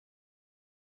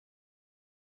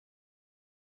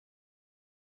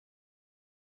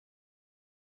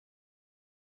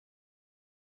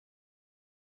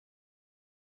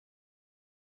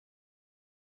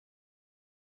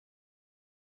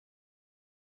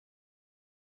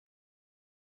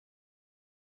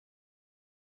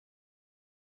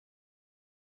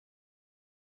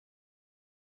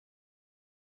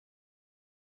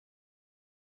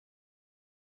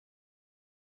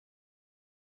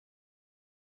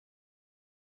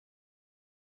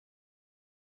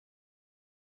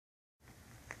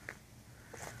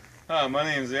Hi, my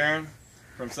name is Aaron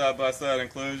from Side by Side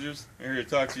Enclosures. I'm here to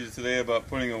talk to you today about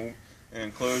putting an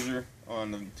enclosure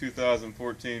on the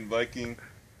 2014 Viking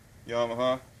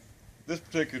Yamaha. This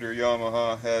particular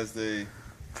Yamaha has a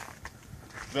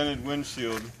vented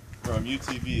windshield from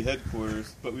UTV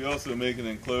headquarters, but we also make an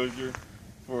enclosure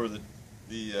for the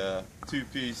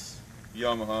two-piece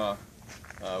Yamaha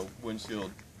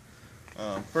windshield.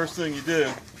 First thing you do,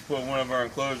 put one of our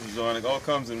enclosures on. It all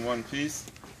comes in one piece.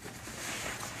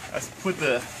 I put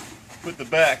the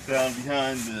back down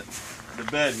behind the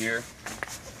bed here,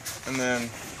 and then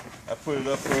I put it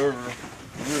up over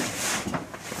the roof.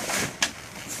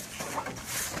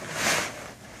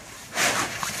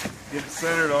 Get it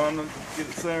centered on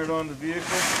the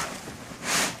vehicle.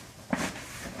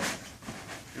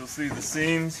 You'll see the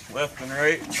seams left and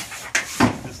right.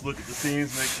 Just look at the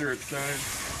seams, make sure it's centered.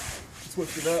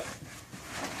 Switch it up.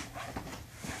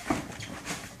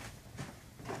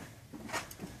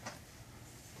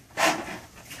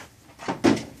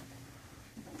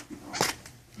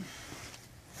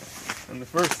 And the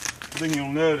first thing you'll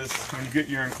notice when you get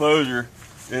your enclosure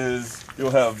is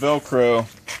you'll have Velcro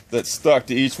that's stuck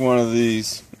to each one of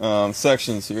these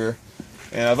sections here.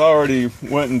 And I've already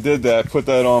went and did that, put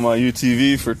that on my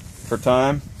UTV for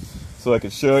time so I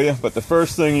could show you. But the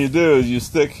first thing you do is you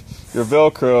stick your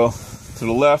Velcro to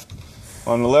the left,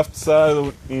 on the left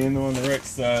side and on the right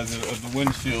side of the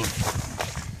windshield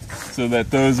so that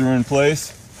those are in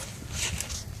place.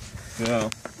 So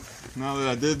now that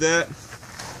I did that,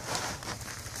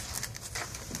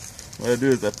 what I do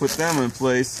is I put them in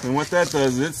place, and what that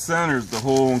does is it centers the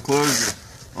whole enclosure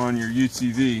on your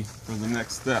UTV for the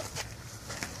next step.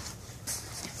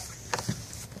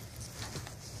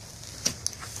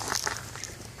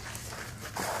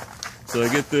 So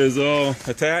I get those all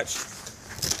attached.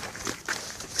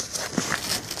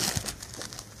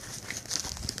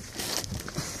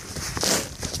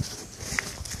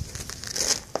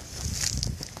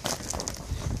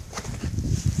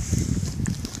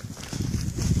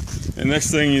 The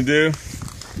next thing you do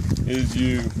is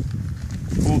you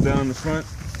pull down the front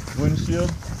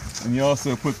windshield, and you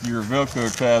also put your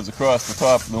Velcro tabs across the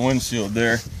top of the windshield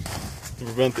there to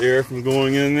prevent the air from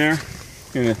going in there.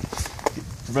 Gonna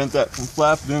prevent that from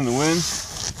flapping in the wind.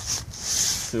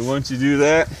 So once you do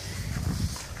that,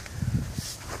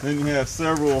 then you have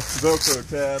several Velcro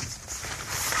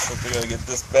tabs. Hope I gotta get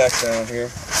this back down here.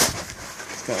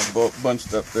 It's kind of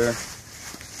bunched up there.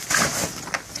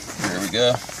 There we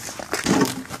go.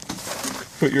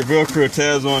 Put your Velcro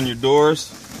tabs on your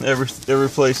doors. Every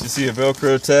place you see a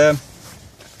Velcro tab.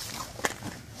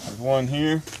 There's one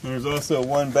here, and there's also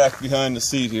one back behind the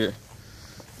seat here.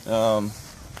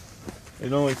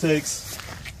 It only takes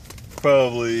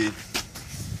probably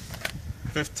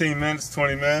 15 minutes,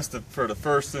 20 minutes for the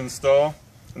first install.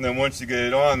 And then once you get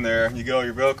it on there, you get all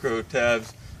your Velcro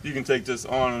tabs, you can take this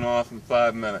on and off in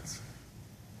 5 minutes.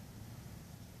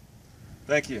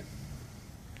 Thank you.